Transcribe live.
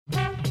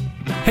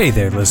Hey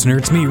there, listener.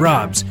 It's me,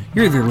 Robs.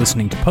 You're either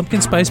listening to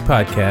Pumpkin Spice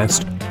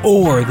Podcast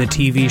or the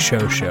TV show.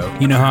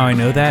 You know how I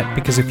know that?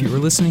 Because if you were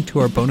listening to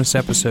our bonus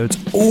episodes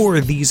or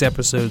these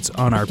episodes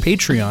on our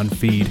Patreon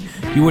feed,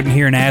 you wouldn't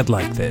hear an ad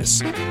like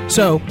this.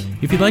 So,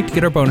 if you'd like to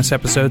get our bonus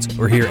episodes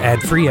or hear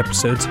ad-free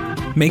episodes,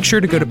 make sure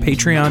to go to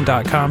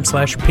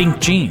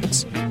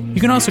patreon.com/pinkjeans.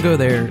 You can also go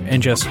there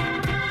and just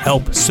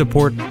help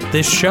support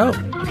this show.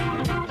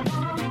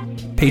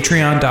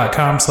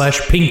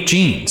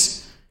 Patreon.com/pinkjeans.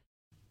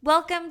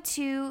 Welcome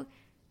to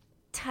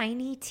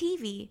Tiny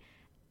TV,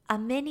 a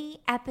mini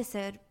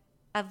episode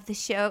of the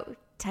show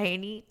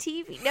Tiny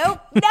TV. No!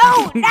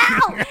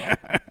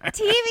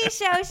 TV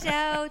show,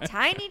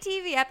 Tiny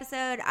TV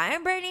episode.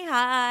 I'm Brittany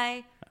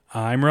High.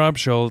 I'm Rob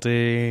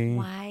Schulte.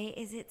 Why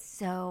is it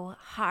so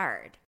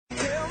hard?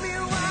 Tell me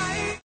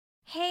why.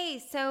 Hey,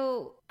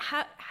 so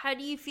how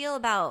do you feel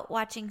about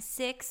watching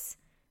 6,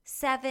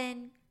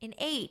 7, and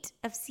 8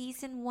 of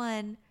season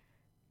 1,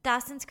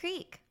 Dawson's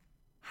Creek?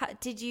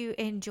 Did you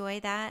enjoy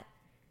that?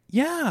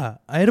 Yeah,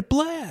 I had a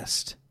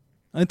blast.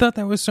 I thought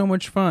that was so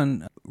much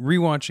fun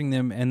rewatching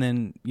them, and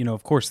then,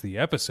 of course, the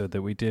episode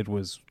that we did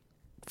was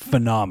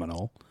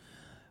phenomenal.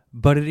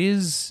 But it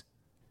is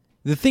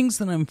the things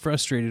that I'm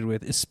frustrated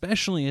with,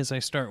 especially as I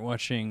start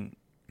watching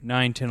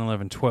 9, 10,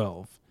 11,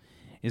 12,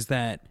 is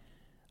that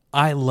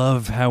I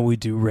love how we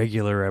do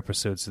regular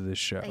episodes of this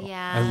show.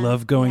 Yeah, I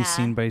love going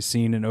scene by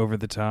scene and over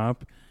the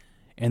top,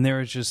 and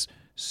there is just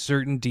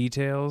certain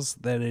details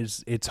that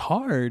it's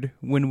hard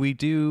when we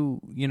do,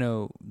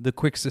 the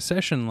quick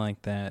succession like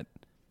that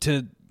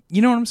to,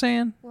 you know what I'm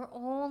saying? We're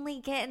only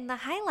getting the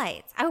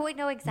highlights. I would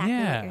know exactly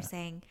what you're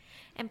saying.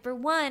 And for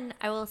one,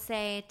 I will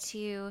say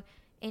to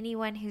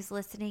anyone who's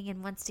listening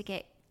and wants to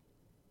get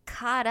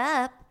caught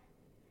up,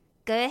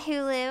 go to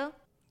Hulu.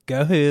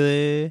 Go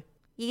Hulu.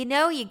 You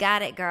know you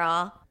got it,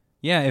 girl.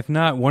 Yeah, if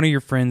not, one of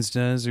your friends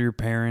does, or your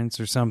parents,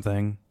 or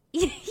something.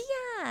 Yeah.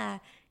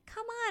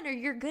 Come on, or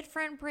your good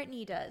friend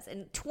Brittany does.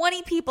 And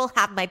 20 people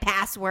have my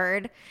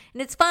password,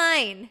 and it's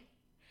fine.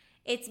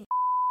 It's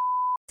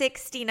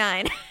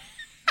 69.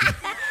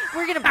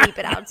 We're going to bleep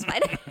it out. It's fine.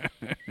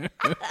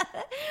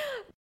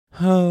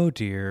 Oh,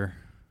 dear.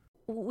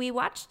 We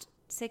watched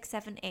 6,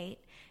 7, 8,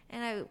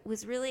 and I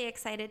was really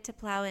excited to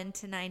plow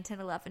into 9,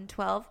 10, 11,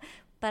 12,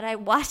 but I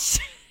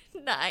watched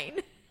 9.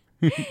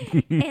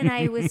 And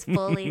I was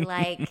fully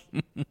like,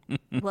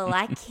 well,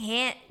 I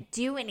can't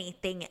do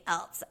anything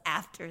else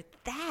after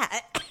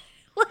that.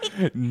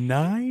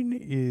 9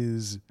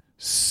 is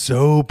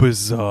so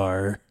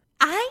bizarre.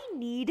 I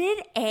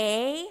needed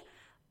a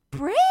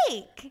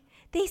break.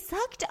 They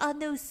sucked on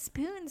those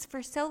spoons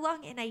for so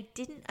long, and I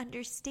didn't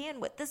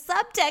understand what the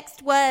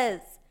subtext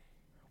was.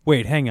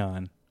 Wait, hang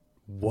on.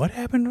 What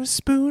happened with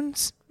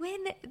spoons?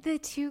 When the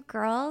two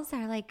girls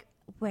are like,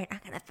 we're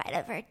not going to fight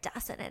over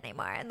Dawson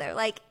anymore. And they're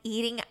like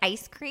eating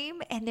ice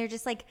cream, and they're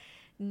just like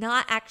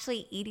not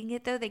actually eating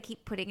it though. They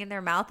keep putting it in their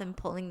mouth and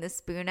pulling the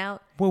spoon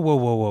out.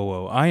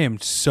 Whoa. I am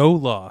so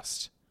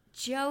lost.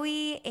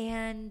 Joey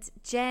and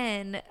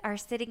Jen are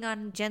sitting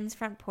on Jen's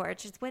front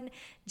porch. It's when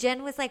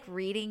Jen was like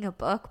reading a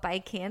book by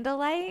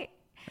candlelight.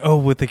 Oh,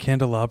 with the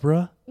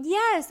candelabra?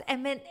 Yes.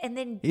 And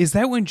then Is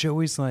that when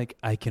Joey's like,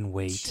 I can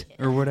wait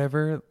or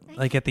whatever?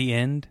 Like at the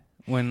end?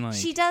 When like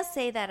she does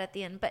say that at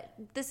the end, but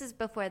this is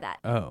before that.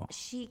 Oh.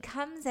 She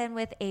comes in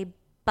with a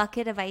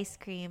bucket of ice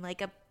cream,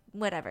 like a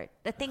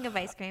thing of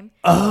ice cream.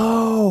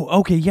 Oh,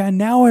 okay. Yeah,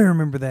 now I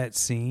remember that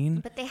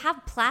scene. But they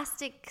have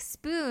plastic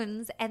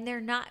spoons, and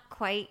they're not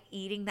quite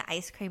eating the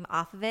ice cream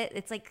off of it.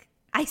 It's like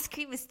ice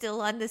cream is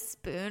still on the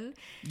spoon.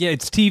 Yeah,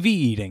 it's TV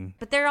eating.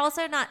 But they're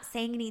also not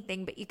saying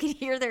anything, but you can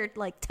hear their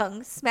like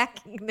tongue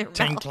smacking in their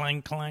Clang, mouth.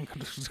 clang, clang.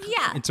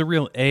 Yeah. It's a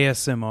real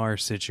ASMR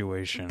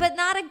situation. But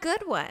not a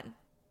good one.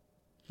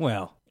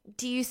 Well,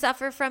 Do you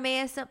suffer from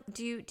ASMR?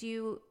 Do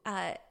you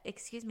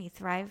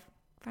thrive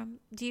from?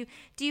 Do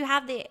you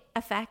have the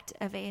effect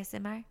of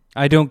ASMR?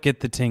 I don't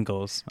get the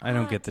tingles. I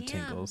don't Oh, get the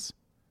damn. tingles.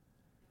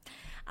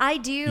 I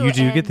do. You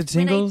do and get the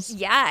when tingles?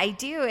 Yeah, I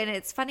do. And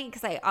it's funny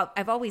because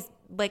I've always,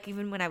 like,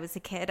 even when I was a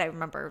kid, I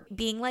remember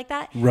being like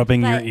that.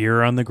 Rubbing your But-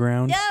 ear on the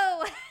ground?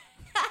 No.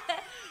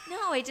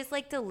 No, I just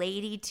liked a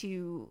lady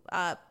to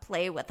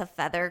play with a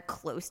feather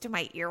close to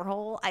my ear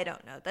hole. I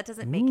don't know. That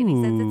doesn't make any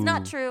sense. It's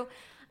not true.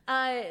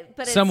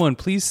 But Someone,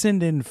 please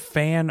send in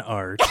fan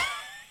art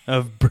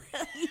of...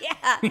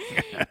 yeah.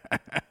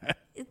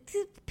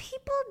 The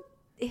people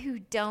who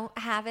don't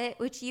have it,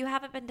 which you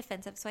haven't been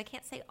defensive, so I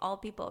can't say all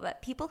people,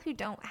 but people who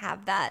don't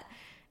have that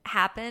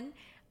happen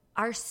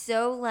are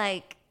so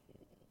like,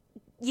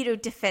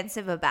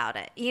 defensive about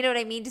it. You know what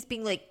I mean? Just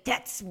being like,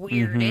 that's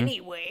weird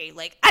anyway.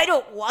 Like, I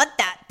don't want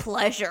that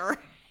pleasure.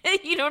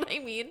 You know what I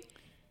mean?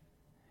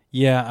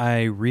 Yeah,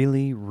 I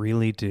really,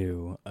 really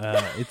do.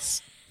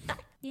 It's...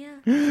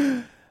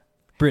 Yeah.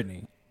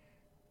 Brittany,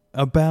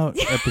 about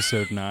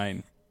episode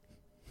 9.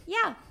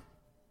 Yeah.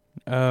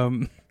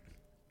 I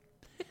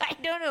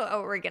don't know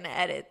how we're going to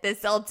edit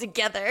this all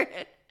together.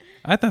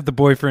 I thought the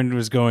boyfriend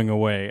was going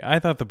away. I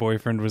thought the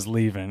boyfriend was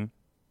leaving.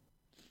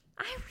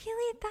 I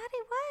really thought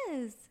it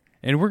was.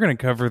 And we're going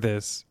to cover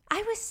this.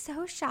 I was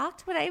so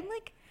shocked when I'm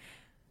like,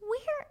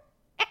 where?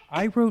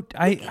 I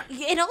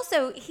And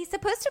also, he's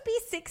supposed to be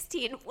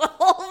 16. Well,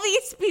 all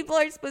these people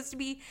are supposed to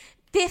be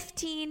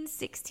 15,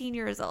 16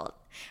 years old.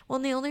 Well,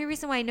 and the only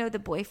reason why I know the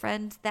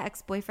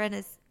ex-boyfriend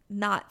is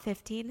not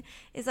 15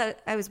 is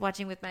I was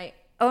watching with my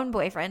own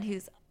boyfriend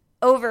who's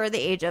over the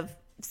age of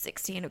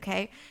 16,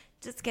 okay?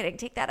 Just kidding.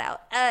 Take that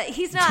out.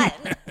 He's not.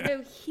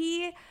 No,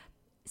 he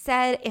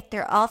said if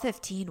they're all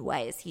 15,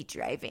 why is he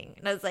driving?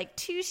 And I was like,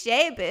 touche,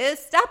 boo.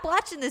 Stop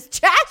watching this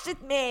trash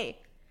with me.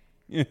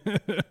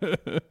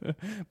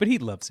 But he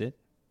loves it.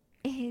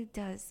 He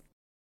does.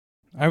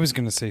 I was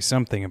going to say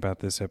something about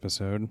this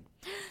episode.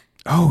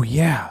 Oh,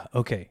 yeah.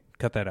 Okay.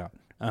 Cut that out.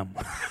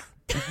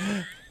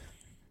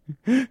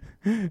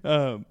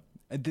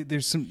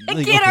 There's some...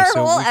 Like, Can okay, our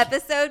so whole we-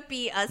 episode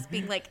be us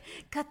being like,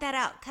 cut that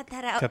out, cut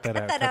that out, Cut that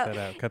out, cut that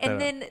out, cut that and out.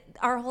 then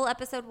our whole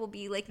episode will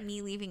be like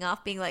me leaving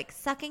off being like,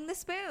 sucking the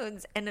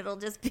spoons. And it'll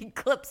just be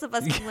clips of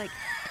us being like,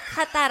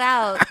 cut that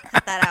out,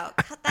 cut that out,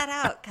 cut that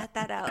out, cut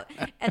that out.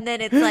 And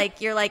then it's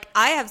like, you're like,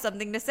 I have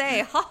something to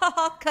say. Ha ha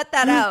ha, cut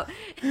that out.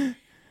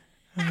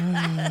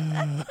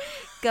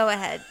 Go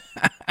ahead.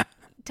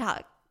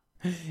 Talk.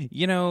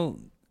 You know,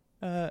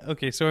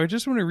 okay, so I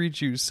just want to read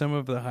you some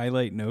of the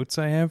highlight notes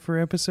I have for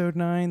episode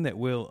 9 that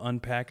we'll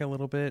unpack a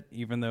little bit,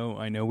 even though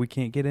I know we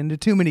can't get into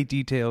too many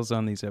details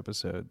on these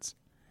episodes.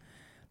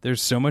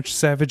 There's so much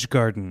Savage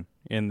Garden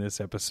in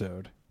this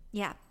episode.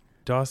 Yeah.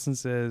 Dawson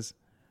says,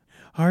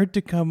 hard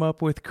to come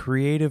up with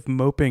creative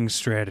moping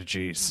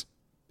strategies.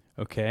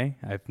 Okay,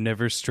 I've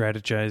never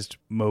strategized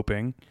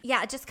moping.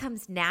 Yeah, it just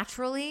comes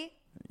naturally.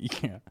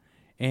 Yeah.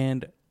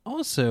 And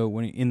also,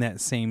 when in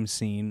that same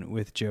scene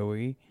with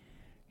Joey,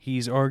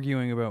 he's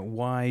arguing about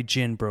why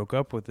Jen broke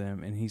up with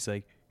him, and he's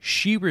like,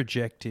 she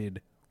rejected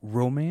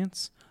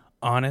romance,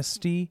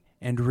 honesty,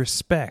 and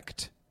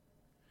respect.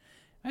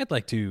 I'd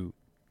like to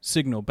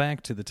signal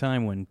back to the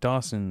time when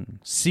Dawson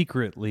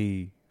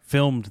secretly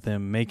filmed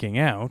them making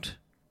out,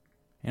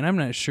 and I'm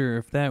not sure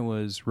if that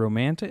was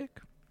romantic,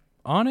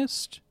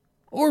 honest,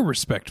 or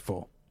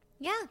respectful.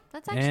 Yeah,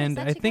 that's actually And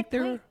such I a think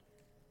good point.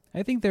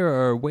 I think there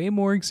are way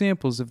more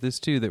examples of this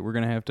too that we're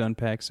going to have to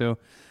unpack. So,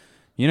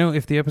 you know,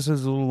 if the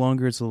episode's a little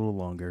longer, it's a little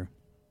longer.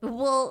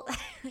 We'll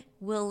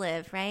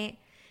live, right?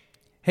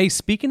 Hey,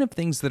 speaking of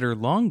things that are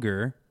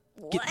longer,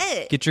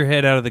 What? get your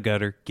head out of the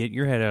gutter. Get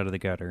your head out of the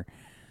gutter.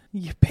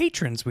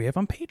 Patrons we have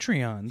on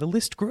Patreon. The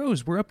list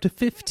grows. We're up to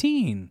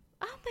 15.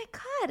 Oh my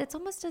God, it's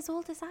almost as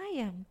old as I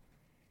am.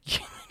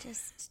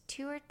 Just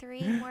 2 or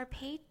 3 more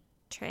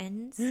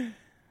patrons,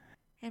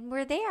 and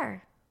we're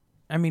there.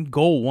 I mean,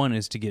 goal 1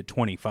 is to get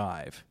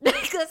 25.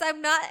 Because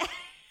I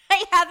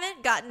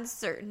haven't gotten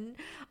certain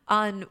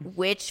on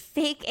which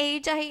fake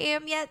age I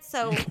am yet,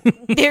 so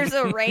there's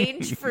a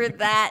range for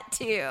that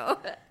too.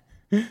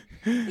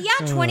 Yeah,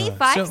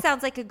 25 so-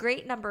 sounds like a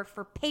great number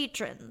for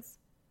patrons.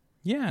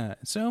 Yeah,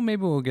 so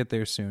maybe we'll get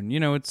there soon. You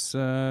know, it's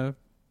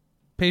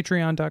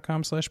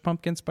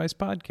patreon.com/pumpkin spice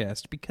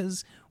podcast,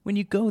 because when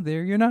you go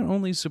there, you're not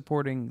only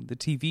supporting the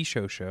TV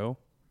show,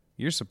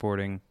 you're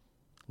supporting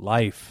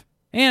life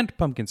and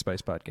Pumpkin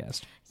Spice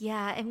Podcast.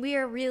 Yeah, and we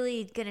are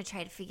really going to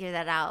try to figure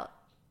that out.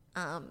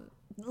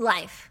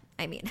 Life,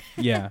 I mean.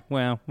 Yeah,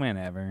 well,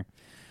 whenever.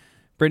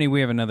 Brittany,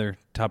 we have another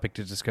topic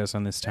to discuss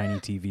on this tiny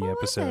TV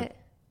What was episode. it?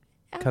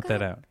 Oh, Cut go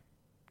that ahead. out.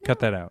 Cut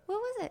that out. What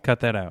was it? Cut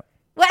that out.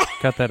 What?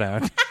 Cut that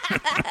out.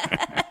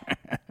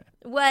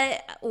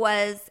 What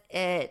was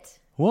it?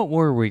 What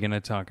were we going to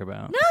talk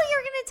about? No,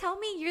 you're going to tell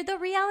me. You're the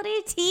reality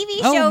TV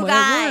show at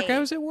guy. work. I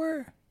was at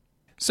work.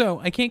 So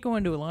I can't go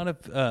into a lot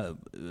of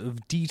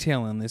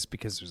detail on this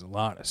because there's a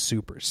lot of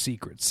super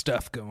secret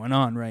stuff going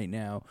on right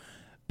now.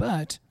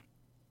 But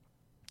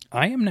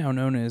I am now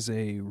known as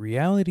a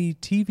reality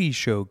TV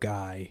show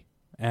guy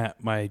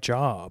at my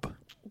job.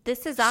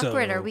 This is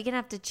awkward. So- Are we going to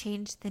have to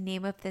change the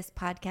name of this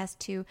podcast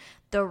to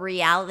the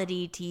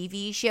reality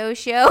TV show?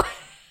 Show.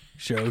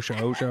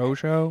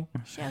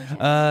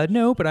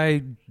 No, but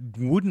I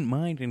wouldn't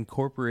mind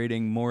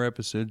incorporating more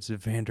episodes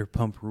of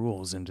Vanderpump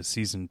Rules into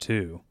season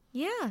 2.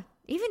 Yeah.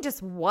 Even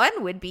just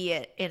one would be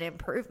an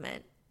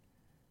improvement.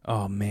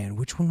 Oh, man,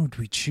 which one would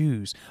we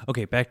choose?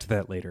 Okay, back to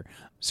that later.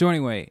 So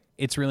anyway,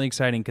 it's really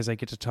exciting because I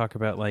get to talk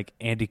about, like,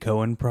 Andy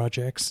Cohen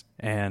projects,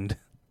 and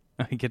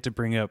I get to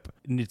bring up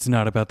it's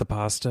not about the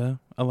pasta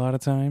a lot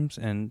of times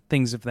and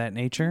things of that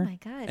nature. Oh, my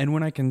God. And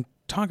when I can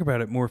talk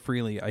about it more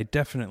freely, I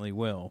definitely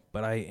will.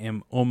 But I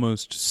am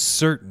almost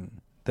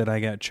certain that I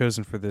got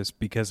chosen for this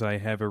because I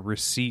have a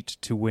receipt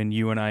to when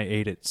you and I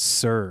ate at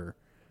Sir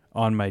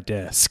on my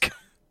desk.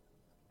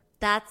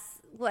 That's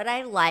what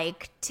I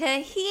like to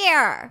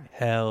hear.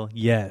 Hell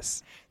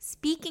yes.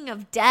 Speaking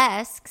of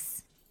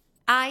desks,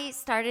 I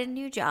started a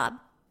new job.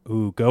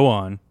 Ooh, go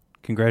on.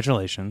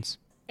 Congratulations.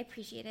 I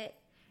appreciate it.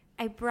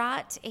 I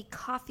brought a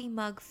coffee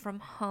mug from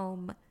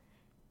home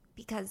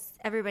because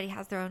everybody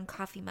has their own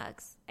coffee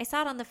mugs. I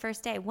saw it on the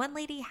first day. One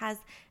lady has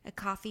a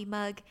coffee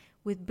mug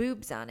with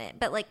boobs on it,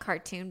 but like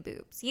cartoon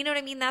boobs. You know what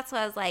I mean? That's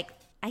why I was like,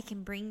 I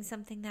can bring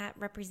something that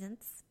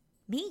represents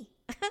me.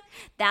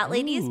 that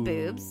lady's Ooh.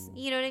 boobs.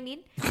 You know what I mean?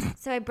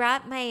 So I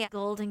brought my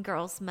Golden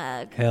Girls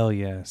mug. Hell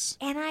yes.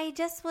 And I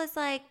just was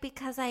like,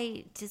 because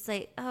I just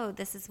like, oh,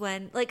 this is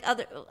when, like,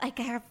 I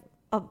have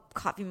a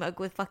coffee mug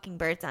with fucking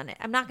birds on it.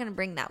 I'm not going to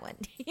bring that one.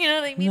 You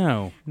know what I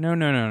mean?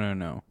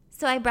 No.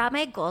 So I brought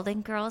my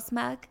Golden Girls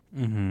mug.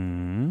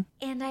 Mm-hmm.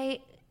 And I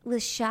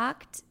was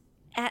shocked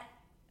at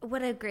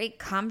what a great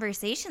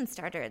conversation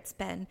starter it's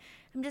been.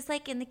 I'm just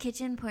like in the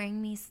kitchen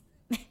pouring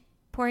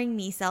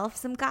myself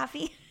some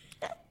coffee.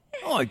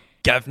 Oh,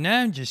 governor,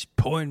 I'm just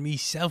pouring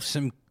myself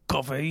some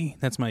coffee.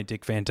 That's my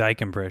Dick Van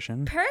Dyke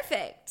impression.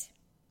 Perfect.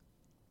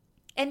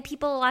 And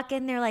people walk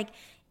in, they're like,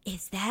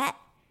 is that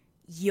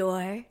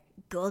your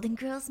Golden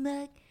Girls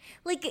mug?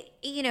 Like,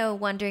 you know,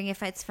 wondering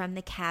if it's from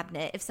the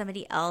cabinet, if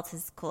somebody else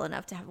is cool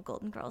enough to have a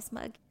Golden Girls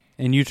mug.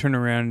 And you turn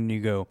around and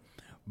you go,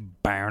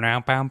 bow, now,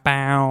 bow,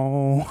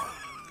 bow.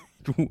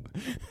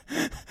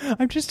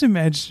 I'm just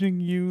imagining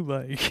you,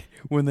 like,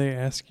 when they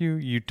ask you,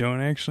 you don't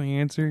actually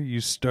answer,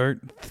 you start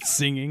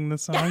singing the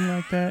song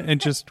like that and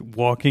just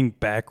walking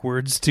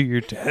backwards to your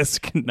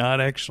desk,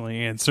 not actually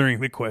answering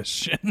the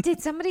question.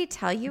 Did somebody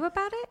tell you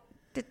about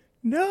it?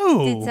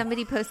 No. Did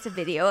somebody post a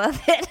video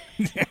of it?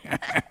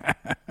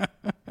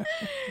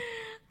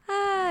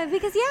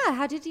 Because, yeah,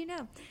 how did you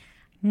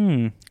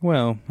know?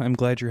 Well, I'm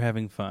glad you're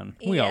having fun.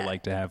 We all Yeah.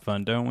 like to have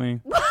fun, don't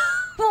we?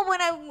 Well,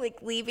 when I'm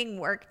like leaving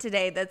work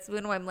today, that's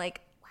when I'm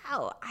like,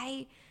 wow,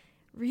 I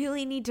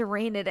really need to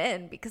rein it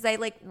in because I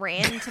like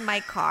ran to my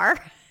car.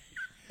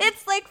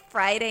 It's like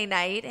Friday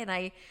night and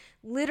I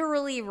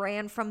literally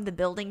ran from the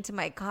building to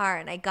my car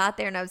and I got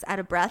there and I was out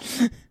of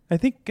breath. I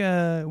think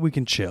we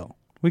can chill.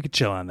 We could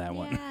chill on that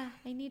one. Yeah,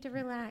 I need to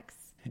relax.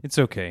 It's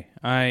okay.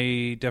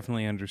 I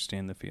definitely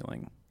understand the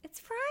feeling. It's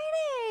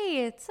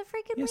Friday. It's a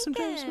freaking Yeah, weekend.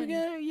 sometimes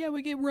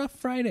we get rough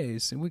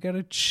Fridays, and we got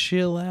to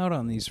chill out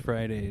on these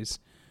Fridays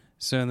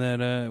so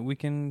that we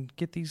can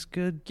get these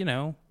good,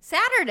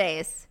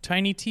 Saturdays.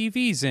 tiny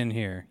TVs in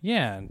here.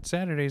 Yeah, and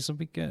Saturdays will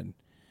be good.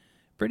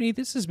 Brittany,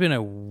 this has been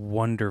a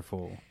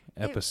wonderful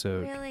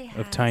episode really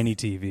of has. Tiny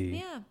TV.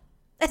 Yeah.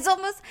 It's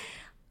almost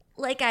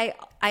like I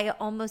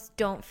almost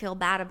don't feel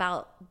bad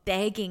about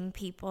begging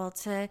people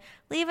to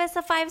leave us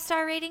a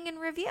 5-star rating and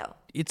review.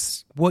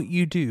 It's what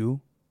you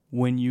do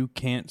when you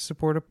can't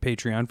support a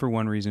Patreon for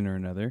one reason or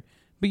another,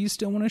 but you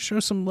still want to show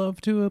some love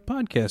to a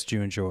podcast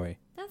you enjoy.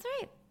 That's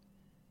right.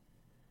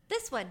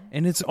 This one.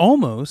 And it's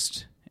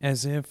almost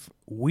as if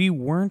we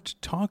weren't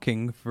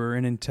talking for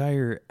an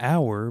entire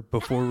hour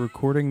before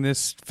recording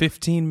this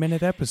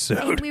 15-minute And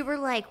episode. we were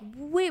like,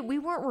 wait, we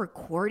weren't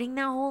recording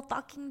that whole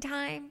fucking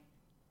time?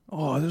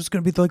 Oh, this is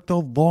going to be like the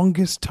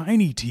longest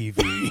Tiny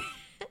TV.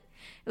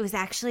 It was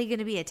actually going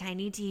to be a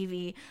tiny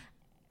TV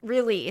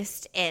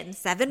released in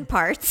 7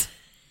 parts.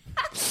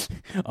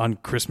 On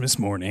Christmas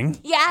morning.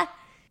 Yeah.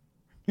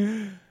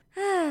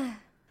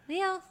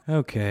 Well,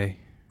 Okay.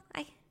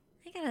 I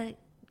gotta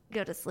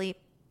go to sleep.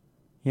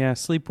 Yeah,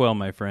 sleep well,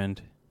 my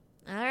friend.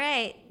 All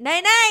right.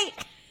 Night-night.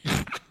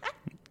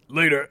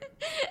 Later.